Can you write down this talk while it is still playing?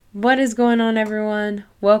What is going on, everyone?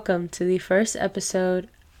 Welcome to the first episode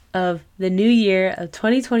of the new year of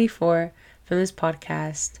 2024 from this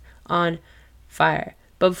podcast on fire.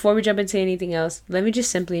 But before we jump into anything else, let me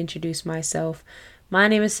just simply introduce myself. My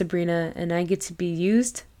name is Sabrina, and I get to be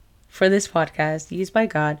used for this podcast, used by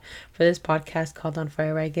God for this podcast called On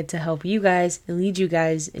Fire, where I get to help you guys and lead you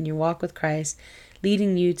guys in your walk with Christ,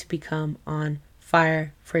 leading you to become on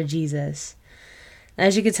fire for Jesus.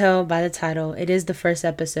 As you can tell by the title, it is the first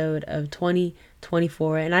episode of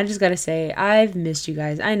 2024, and I just gotta say, I've missed you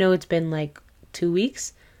guys. I know it's been like 2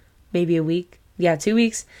 weeks, maybe a week. Yeah, 2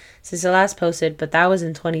 weeks since the last posted, but that was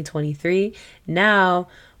in 2023. Now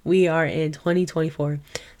we are in 2024.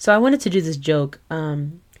 So I wanted to do this joke,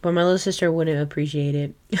 but my little sister wouldn't appreciate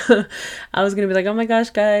it. I was gonna be like, oh my gosh,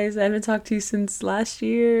 guys, I haven't talked to you since last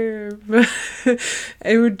year.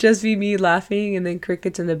 It would just be me laughing and then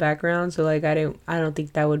crickets in the background. So like I don't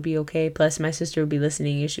think that would be okay. Plus my sister would be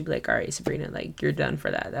listening and she'd be like, all right, Sabrina, like you're done for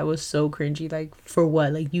that. That was so cringy. Like for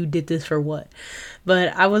what? Like you did this for what?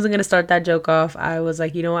 But I wasn't gonna start that joke off. I was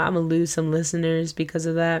like, you know what, I'm gonna lose some listeners because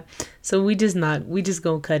of that. So we just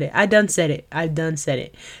gonna cut it. I done said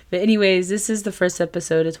it. But anyways, this is the first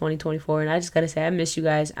episode of 2024, and I just gotta say I miss you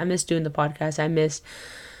guys. I miss doing the podcast. I miss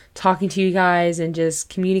talking to you guys and just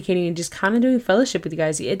communicating and just kind of doing fellowship with you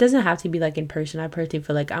guys. It doesn't have to be like in person. I personally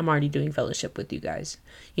feel like I'm already doing fellowship with you guys.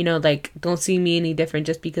 You know, like don't see me any different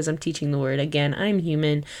just because I'm teaching the word. Again, I'm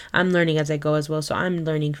human. I'm learning as I go as well. So I'm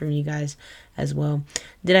learning from you guys as well.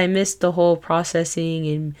 Did I miss the whole processing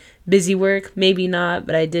and busy work? Maybe not,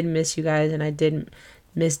 but I did miss you guys, and I did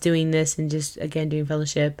miss doing this and just again doing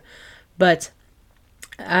fellowship. But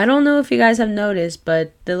I don't know if you guys have noticed,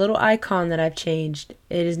 but the little icon that I've changed,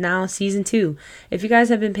 it is now season 2. If you guys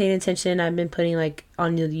have been paying attention, I've been putting like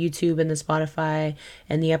on the YouTube and the Spotify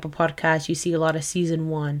and the Apple Podcast, you see a lot of season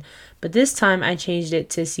 1. But this time I changed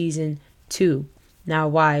it to season 2. Now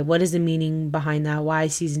why? What is the meaning behind that? Why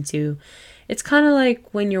season 2? It's kind of like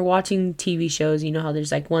when you're watching TV shows, you know how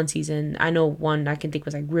there's like one season. I know one I can think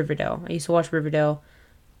was like Riverdale. I used to watch Riverdale.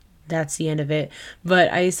 That's the end of it.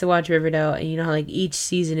 But I used to watch Riverdale, and you know how like each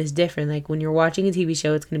season is different. Like when you're watching a TV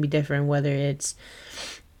show, it's gonna be different. Whether it's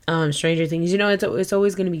Stranger Things, you know, it's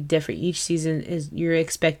always gonna be different. Each season is you're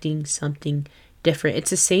expecting something different.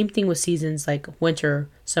 It's the same thing with seasons like winter,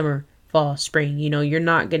 summer, fall, spring. You know, you're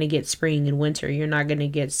not going to get spring and winter. You're not going to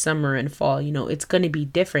get summer and fall. You know, it's going to be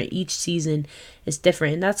different. Each season is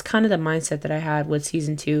different. And that's kind of the mindset that I had with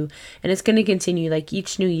season 2. And it's going to continue. Like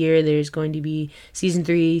each new year, there's going to be season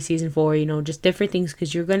 3, season 4, you know, just different things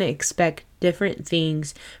because you're going to expect different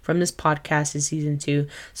things from this podcast in season 2.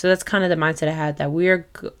 So that's kind of the mindset I had that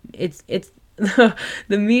it's the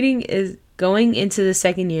meeting is going into the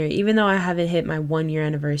second year. Even though I haven't hit my 1 year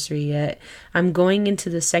anniversary yet, I'm going into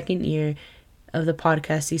the second year of the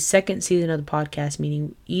podcast, the second season of the podcast,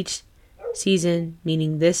 meaning each season,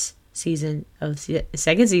 meaning this season of the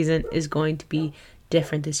second season is going to be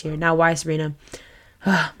different this year. Now, why, Sabrina?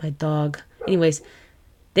 My dog. Anyways,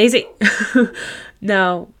 Daisy.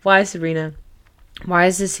 Now, why, Sabrina? Why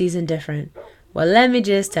is this season different? Well, let me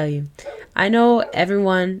just tell you. I know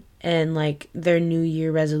everyone and like their new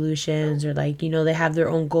year resolutions, or like, you know, they have their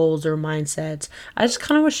own goals or mindsets. I just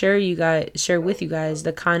kind of want to share with you guys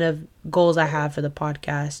the kind of goals I have for the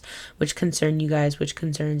podcast, which concern you guys, which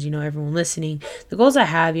concerns, you know, everyone listening. The goals I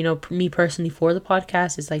have, you know, me personally for the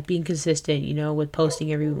podcast is like being consistent, you know, with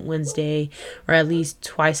posting every Wednesday or at least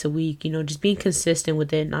twice a week, you know, just being consistent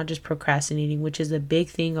with it, not just procrastinating, which is a big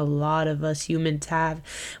thing a lot of us humans have.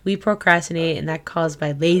 We procrastinate, and that caused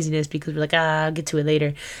by laziness because we're like, I'll get to it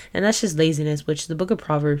later. And that's just laziness, which the book of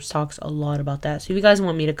Proverbs talks a lot about that. So if you guys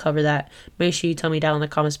want me to cover that, make sure you tell me down in the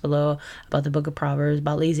comments below about the book of Proverbs,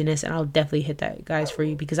 about laziness, and I'll definitely hit that, guys, for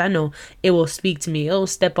you, because I know it will speak to me. It will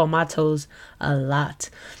step on my toes a lot.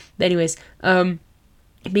 But anyways,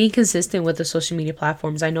 being consistent with the social media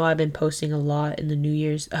platforms. I know I've been posting a lot in the New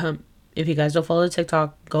Year's. If you guys don't follow the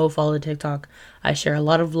TikTok, go follow the TikTok. I share a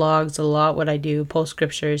lot of vlogs, a lot what I do, post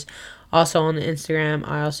scriptures. Also on the Instagram,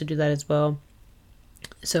 I also do that as well.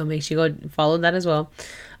 So make sure you go follow that as well.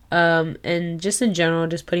 And just in general,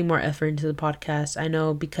 just putting more effort into the podcast. I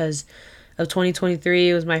know because of 2023,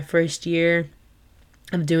 it was my first year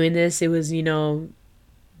of doing this. It was, you know,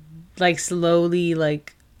 like slowly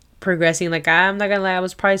like progressing. Like I'm not gonna lie, I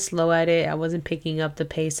was probably slow at it. I wasn't picking up the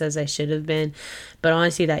pace as I should have been. But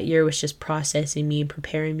honestly, that year was just processing me and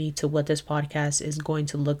preparing me to what this podcast is going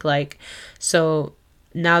to look like. So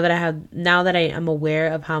now that I am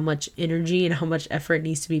aware of how much energy and how much effort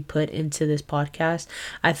needs to be put into this podcast,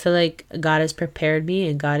 I feel like God has prepared me,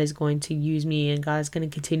 and God is going to use me, and God is going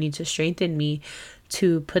to continue to strengthen me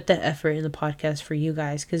to put that effort in the podcast for you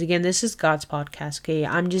guys. Because again, this is God's podcast, okay?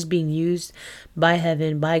 I'm just being used by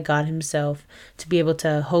heaven, by God himself, to be able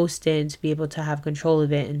to host it, and to be able to have control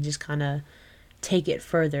of it, and just kind of take it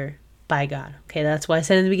further by God. Okay, that's why I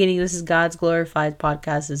said in the beginning, this is God's glorified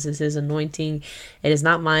podcast. This is his anointing. It is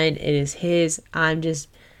not mine. It is his. I'm just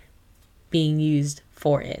being used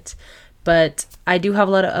for it. But I do have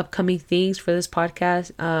a lot of upcoming things for this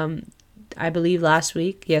podcast. I believe last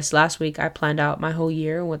week, I planned out my whole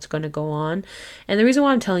year, what's going to go on. And the reason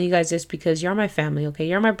why I'm telling you guys this, because you're my family, okay?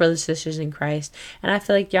 You're my brothers and sisters in Christ. And I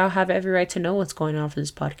feel like y'all have every right to know what's going on for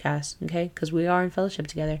this podcast, okay? Because we are in fellowship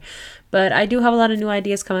together. But I do have a lot of new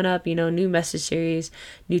ideas coming up, new message series,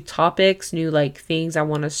 new topics, new things I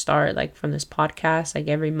want to start from this podcast.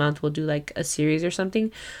 Every month we'll do a series or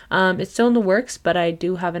something. It's still in the works, but I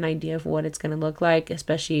do have an idea of what it's going to look like,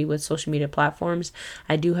 especially with social media platforms.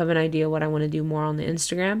 I do have an idea what I want to do more on the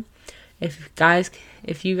Instagram. If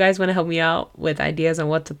you guys want to help me out with ideas on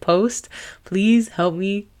what to post, please help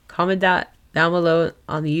me. Comment that down below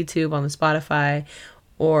on the YouTube, on the Spotify,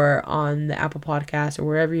 or on the Apple Podcast, or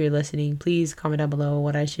wherever you're listening. Please comment down below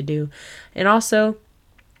what I should do. And also,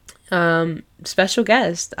 special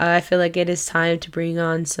guest. I feel like it is time to bring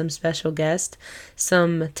on some special guests,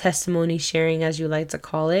 some testimony sharing, as you like to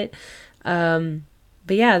call it.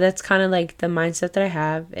 But yeah, that's kind of the mindset that I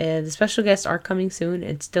have. And the special guests are coming soon.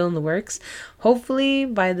 It's still in the works. Hopefully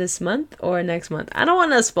by this month or next month. I don't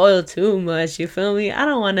want to spoil too much. You feel me? I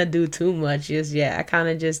don't want to do too much just yet. I kind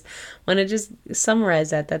of just want to just summarize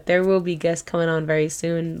that there will be guests coming on very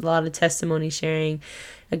soon. A lot of testimony sharing.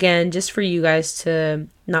 Again, just for you guys to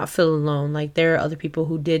not feel alone. There are other people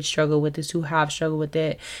who did struggle with this, who have struggled with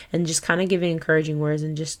it. And just kind of giving encouraging words.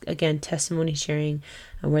 And just, again, testimony sharing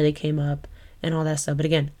and where they came up. And all that stuff. But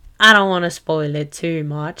again, I don't want to spoil it too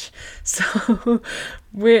much. So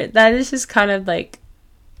that is just kind of the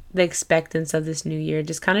expectance of this new year.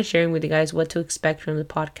 Just kind of sharing with you guys what to expect from the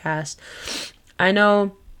podcast. I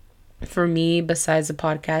know for me, besides the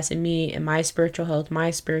podcast and me and my spiritual health, my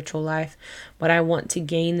spiritual life, what I want to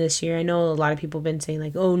gain this year. I know a lot of people have been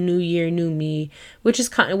saying oh, new year, new me, which is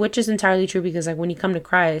entirely true, because when you come to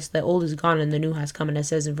Christ, the old is gone and the new has come. And it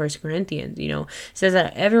says in 1 Corinthians, it says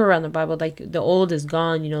that everywhere around the Bible, the old is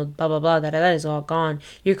gone, blah, blah, blah, that is all gone.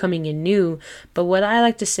 You're coming in new. But what I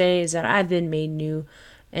like to say is that I've been made new.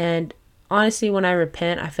 And honestly, when I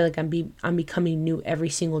repent, I feel like I'm becoming new every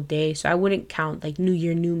single day. So I wouldn't count new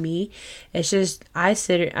year, new me. It's just I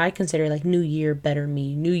consider new year, better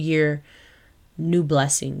me, new year, new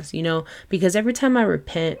blessings. Because every time I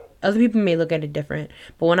repent, other people may look at it different,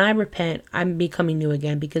 but when I repent, I'm becoming new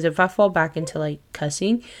again. Because if I fall back into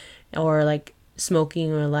cussing or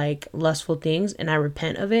smoking or lustful things, and I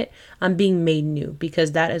repent of it, I'm being made new,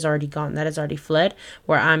 because that is already gone, that is already fled,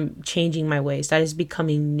 where I'm changing my ways. That is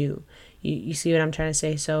becoming new. You see what I'm trying to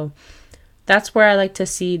say? So that's where I like to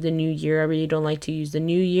see the new year. I really don't like to use the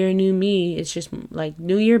new year, new me. It's just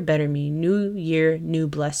new year, better me. New year, new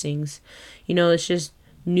blessings. It's just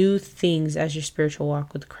new things as your spiritual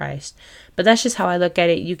walk with Christ. But that's just how I look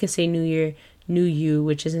at it. You can say new year, new you,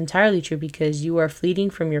 which is entirely true, because you are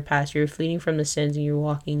fleeting from your past. You're fleeting from the sins, and you're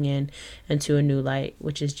walking into a new light,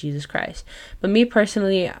 which is Jesus Christ. But me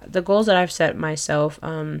personally, the goals that I've set myself,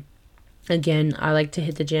 again, I like to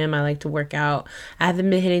hit the gym. I like to work out. I haven't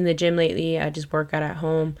been hitting the gym lately. I just work out at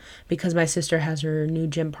home because my sister has her new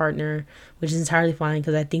gym partner, which is entirely fine,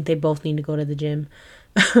 because I think they both need to go to the gym.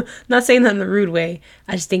 Not saying that in a rude way.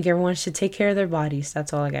 I just think everyone should take care of their bodies.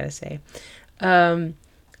 That's all I got to say.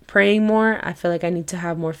 Praying more. I feel like I need to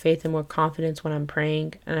have more faith and more confidence when I'm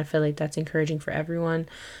praying. And I feel like that's encouraging for everyone.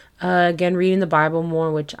 Again, reading the Bible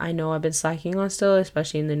more, which I know I've been slacking on still,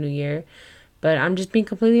 especially in the new year. But I'm just being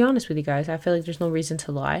completely honest with you guys. I feel like there's no reason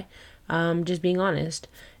to lie. Just being honest.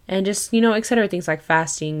 And just, etc. Things like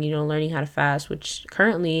fasting, learning how to fast, which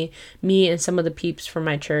currently me and some of the peeps from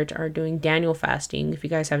my church are doing Daniel fasting. If you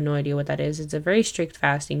guys have no idea what that is, it's a very strict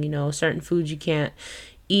fasting, certain foods you can't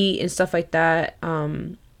eat and stuff like that.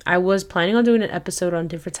 I was planning on doing an episode on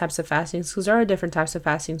different types of fastings, because there are different types of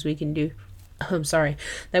fastings we can do.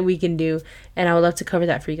 That we can do. And I would love to cover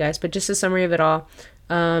that for you guys. But just a summary of it all.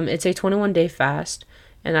 It's a 21-day fast,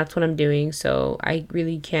 and that's what I'm doing. So I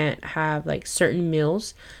really can't have certain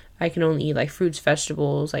meals. I can only eat fruits,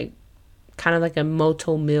 vegetables, kind of a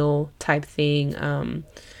moto meal type thing.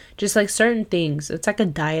 Just certain things. It's a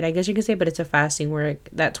diet, I guess you could say, but it's a fasting, where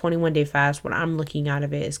that 21-day fast, what I'm looking out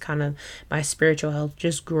of it is kind of my spiritual health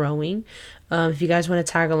just growing. If you guys want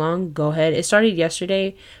to tag along, go ahead. It started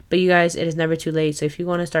yesterday, but you guys, it is never too late. So if you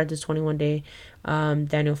want to start this 21-day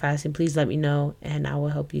Daniel fasting, please let me know, and I will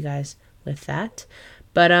help you guys with that.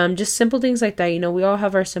 But just simple things like that. We all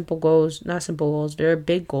have our simple goals, not simple goals. There are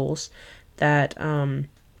big goals that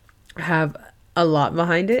have a lot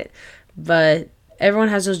behind it, but everyone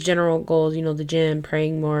has those general goals. The gym,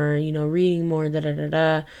 praying more, reading more, da da da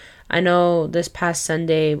da. I know this past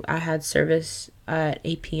Sunday I had service at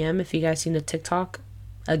 8 p.m. If you guys seen the TikTok,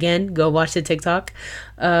 again, go watch the TikTok.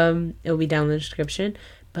 It'll be down in the description.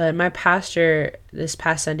 But my pastor this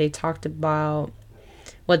past Sunday talked about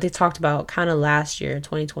what they talked about kind of last year,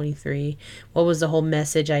 2023. What was the whole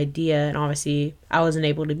message idea? And obviously, I wasn't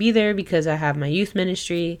able to be there because I have my youth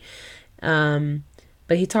ministry.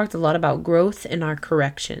 But he talked a lot about growth in our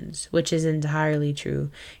corrections, which is entirely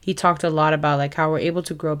true. He talked a lot about like how we're able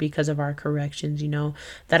to grow because of our corrections,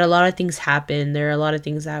 that a lot of things happen. There are a lot of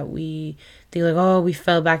things that we think like, oh, we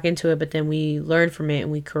fell back into it, but then we learn from it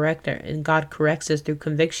and we correct it. And God corrects us through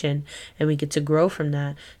conviction and we get to grow from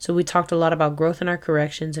that. So we talked a lot about growth in our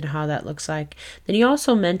corrections and how that looks like. Then he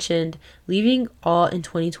also mentioned leaving all in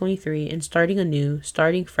 2023 and starting anew,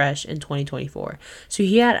 starting fresh in 2024. So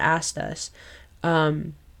he had asked us,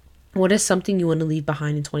 what is something you want to leave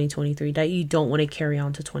behind in 2023 that you don't want to carry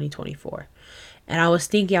on to 2024? And I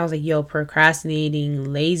was like, yo,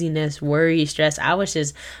 procrastinating, laziness, worry, stress. I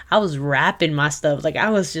was rapping my stuff. Like I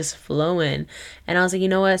was just flowing. And I was like, you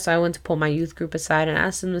know what? So I went to pull my youth group aside and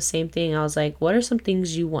asked them the same thing. I was like, what are some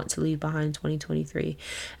things you want to leave behind in 2023?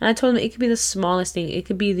 And I told them it could be the smallest thing. It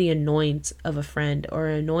could be the annoyance of a friend or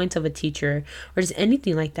annoyance of a teacher or just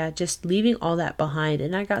anything like that. Just leaving all that behind.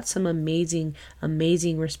 And I got some amazing,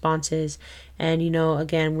 amazing responses. And,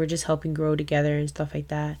 again, we're just helping grow together and stuff like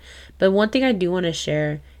that. But one thing I do want to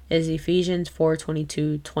share is Ephesians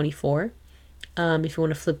 4:22-24. If you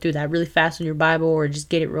want to flip through that really fast on your Bible or just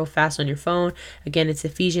get it real fast on your phone. Again, it's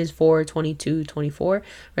Ephesians 4:22-24, where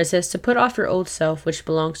it says to put off your old self, which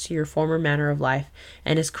belongs to your former manner of life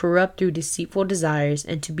and is corrupt through deceitful desires,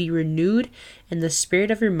 and to be renewed in the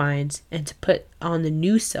spirit of your minds, and to put on the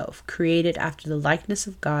new self, created after the likeness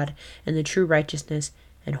of God and the true righteousness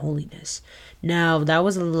and holiness. Now, that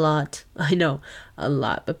was a lot. I know, a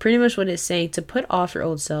lot. But pretty much what it's saying, to put off your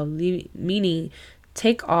old self, meaning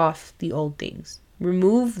take off the old things.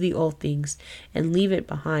 Remove the old things and leave it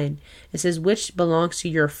behind. It says, which belongs to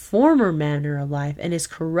your former manner of life and is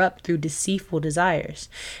corrupt through deceitful desires,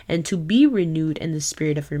 and to be renewed in the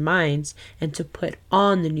spirit of your minds, and to put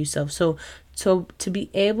on the new self. So to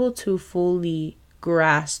be able to fully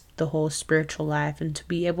grasp the whole spiritual life and to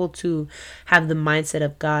be able to have the mindset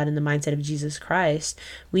of God and the mindset of Jesus Christ,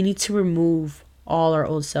 we need to remove all our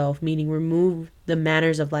old self, meaning remove the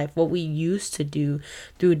manners of life, what we used to do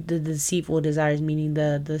through the deceitful desires, meaning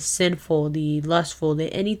the sinful, the lustful,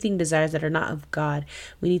 the anything desires that are not of God.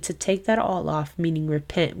 We need to take that all off, meaning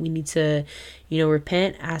repent. We need to,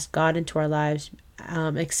 repent, ask God into our lives,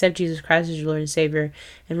 accept Jesus Christ as your Lord and Savior,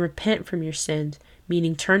 and repent from your sins.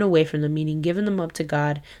 Meaning turn away from them, meaning giving them up to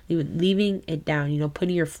God, leaving it down,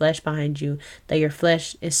 putting your flesh behind you, that your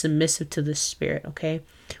flesh is submissive to the Spirit, okay?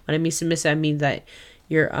 When I mean submissive, I mean that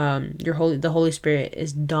the Holy Spirit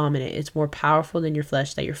is dominant. It's more powerful than your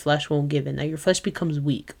flesh, that your flesh won't give in, that your flesh becomes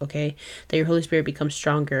weak, okay? That your Holy Spirit becomes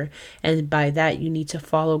stronger. And by that, you need to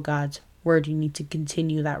follow God's word. You need to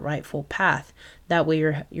continue that rightful path. That way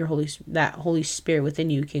that Holy Spirit within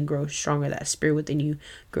you can grow stronger. That Spirit within you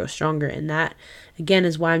grows stronger. And that, again,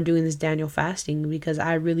 is why I'm doing this Daniel fasting, because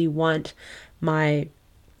I really want the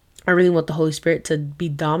Holy Spirit to be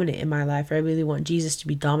dominant in my life. I really want Jesus to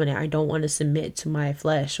be dominant. I don't want to submit to my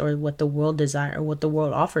flesh or what the world desires or what the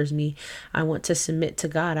world offers me. I want to submit to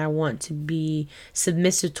God. I want to be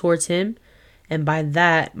submissive towards Him. And by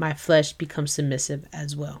that, my flesh becomes submissive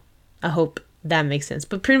as well. I hope that makes sense.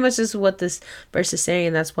 But pretty much this is what this verse is saying.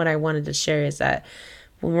 And that's what I wanted to share, is that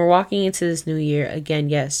when we're walking into this new year, again,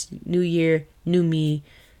 yes, new year, new me,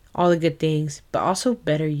 all the good things, but also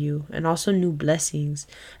better you, and also new blessings.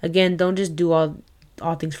 Again, don't just do all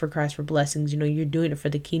things for Christ for blessings. You're doing it for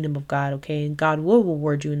the kingdom of God, okay? And God will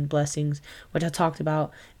reward you in blessings, which I talked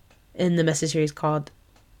about in the message series called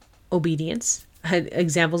Obedience.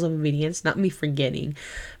 Examples of obedience, not me forgetting.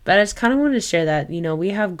 But I just kind of wanted to share that, we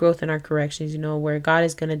have growth in our corrections, where God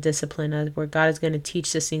is going to discipline us, where God is going to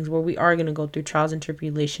teach us things, where we are going to go through trials and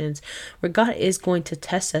tribulations, where God is going to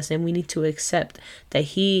test us, and we need to accept that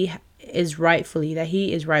He is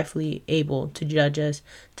rightfully able to judge us,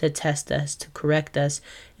 to test us, to correct us,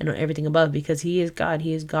 and everything above, because He is God.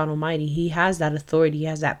 He is God Almighty. He has that authority. He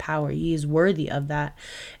has that power. He is worthy of that.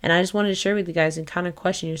 And I just wanted to share with you guys and kind of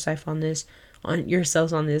question yourselves on this,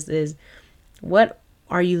 is what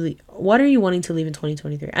are you wanting to leave in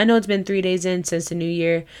 2023? I know it's been 3 days in since the new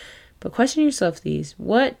year, but question yourself these.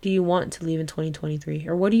 What do you want to leave in 2023?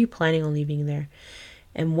 Or what are you planning on leaving there?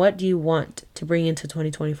 And what do you want to bring into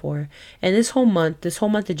 2024? And this whole month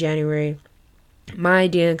of January, my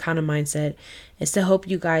idea and kind of mindset is to help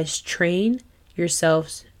you guys train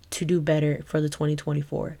yourselves to do better for the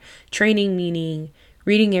 2024. Training meaning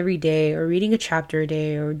reading every day, or reading a chapter a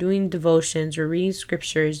day, or doing devotions, or reading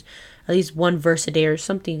scriptures, at least one verse a day or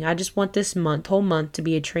something. I just want this whole month to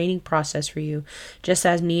be a training process for you. Just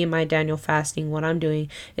as me and my Daniel fasting, what I'm doing,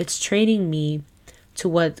 it's training me to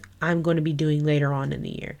what I'm going to be doing later on in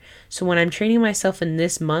the year. So when I'm training myself in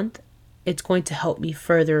this month, it's going to help me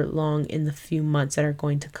further along in the few months that are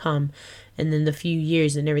going to come, and then the few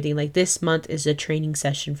years and everything. Like, this month is a training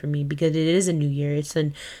session for me because it is a new year. It's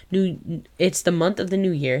the month of the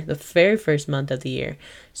new year, the very first month of the year.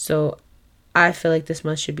 So I feel like this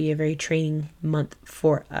month should be a very training month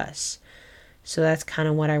for us. So that's kind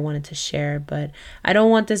of what I wanted to share, but I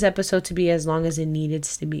don't want this episode to be as long as it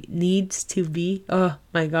needs to be. Oh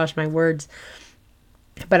my gosh, my words.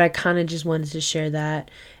 But I kind of just wanted to share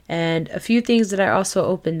that. And a few things that I also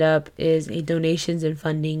opened up is a donations and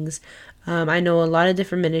fundings. I know a lot of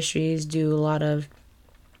different ministries do a lot of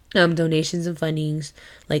donations and fundings,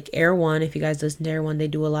 like Air One. If you guys listen to Air One, they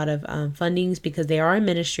do a lot of fundings because they are a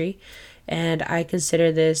ministry. And I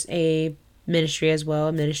consider this a ministry as well,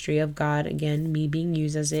 a ministry of God. Again, me being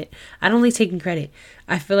used as it. I don't like taking credit.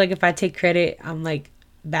 I feel like if I take credit, I'm like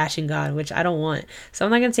bashing God, which I don't want. So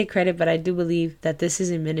I'm not going to take credit, but I do believe that this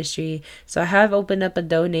is a ministry. So I have opened up a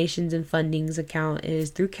donations and fundings account. It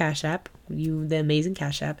is through Cash App, the amazing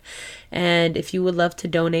Cash App. And if you would love to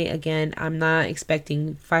donate, again, I'm not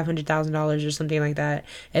expecting $500,000 or something like that.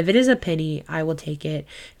 If it is a penny, I will take it.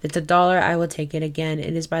 If it's $1, I will take it. Again,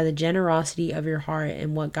 it is by the generosity of your heart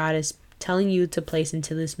and what God is telling you to place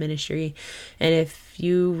into this ministry. And if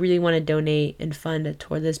you really want to donate and fund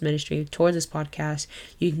toward this ministry, toward this podcast,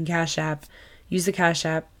 you can use the Cash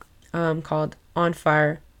App called On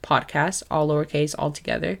Fire Podcast, all lowercase, all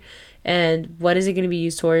together. And what is it going to be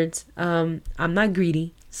used towards? I'm not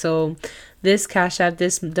greedy, so this Cash App,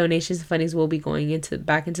 this donations and fundings will be going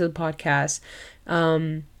back into the podcast.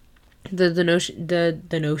 The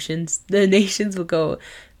nations will go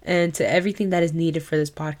and to everything that is needed for this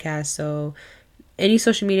podcast. So any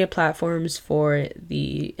social media platforms, for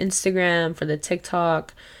the Instagram, for the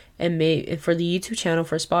TikTok, and for the YouTube channel,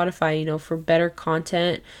 for Spotify, for better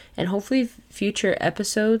content, and hopefully future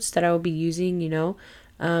episodes that I will be using,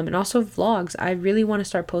 and also vlogs. I really want to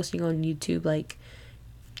start posting on YouTube, like,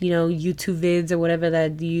 YouTube vids or whatever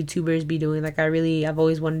that the YouTubers be doing. Like, I've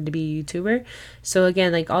always wanted to be a YouTuber. So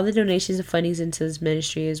again, like, all the donations and fundings into this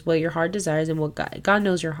ministry is what your heart desires and what God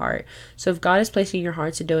knows your heart. So if God is placing in your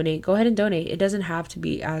heart to donate, go ahead and donate. It doesn't have to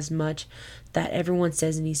be as much that everyone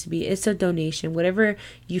says it needs to be. It's a donation. Whatever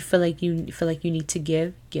you feel like you need to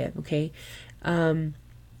give, okay?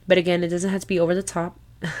 But again, it doesn't have to be over the top.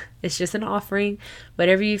 It's just an offering.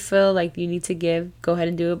 Whatever you feel like you need to give, go ahead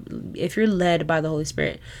and do it. If you're led by the Holy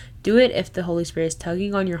Spirit, do it. If the Holy Spirit is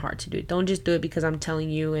tugging on your heart to do it, don't just do it because I'm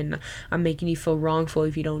telling you and I'm making you feel wrongful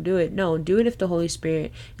if you don't do it. No, do it if the Holy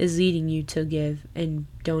Spirit is leading you to give and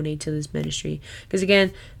donate to this ministry. Because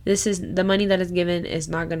again, this is the money that is given is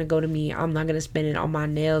not going to go to me. I'm not going to spend it on my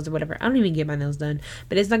nails or whatever. I don't even get my nails done,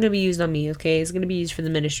 but it's not going to be used on me. Okay, it's going to be used for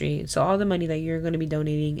the ministry. So all the money that you're going to be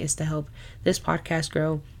donating is to help this podcast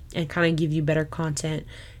grow and kind of give you better content,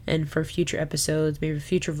 and for future episodes, maybe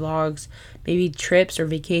future vlogs, maybe trips or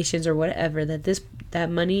vacations or whatever, that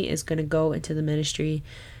money is going to go into the ministry.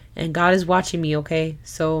 And God is watching me, okay?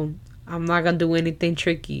 So I'm not going to do anything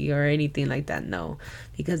tricky or anything like that, no,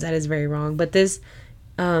 because that is very wrong. But this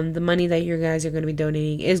the money that you guys are going to be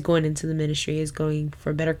donating is going into the ministry, is going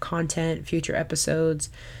for better content, future episodes,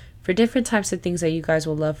 for different types of things that you guys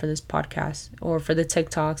will love for this podcast, or for the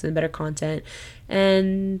TikToks and better content,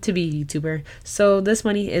 and to be a YouTuber. So this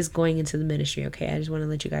money is going into the ministry, okay? I just want to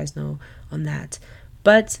let you guys know on that.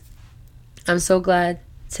 But I'm so glad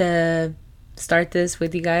to start this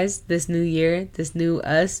with you guys, this new year, this new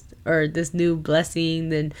us, or this new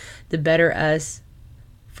blessing, and the better us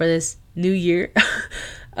for this new year.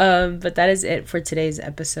 But that is it for today's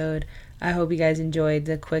episode. I hope you guys enjoyed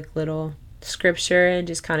the quick little scripture and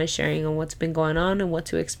just kind of sharing on what's been going on and what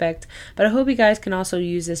to expect. But I hope you guys can also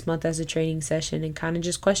use this month as a training session and kind of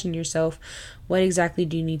just question yourself, what exactly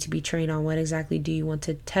do you need to be trained on? What exactly do you want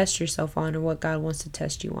to test yourself on, or what God wants to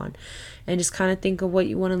test you on? And just kind of think of what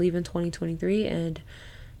you want to leave in 2023 and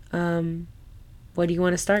what do you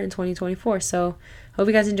want to start in 2024. So hope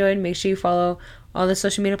you guys enjoyed. Make sure you follow all the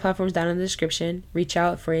social media platforms down in the description. Reach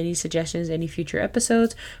out for any suggestions, any future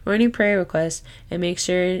episodes, or any prayer requests. And make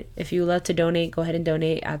sure, if you love to donate, go ahead and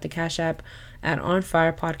donate at the Cash App at On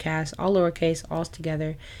Fire Podcast, all lowercase, all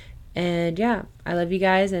together. And yeah, I love you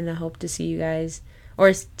guys, and I hope to see you guys,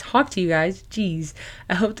 or talk to you guys. Jeez.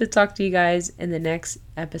 I hope to talk to you guys in the next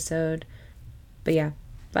episode. But yeah,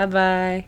 bye bye.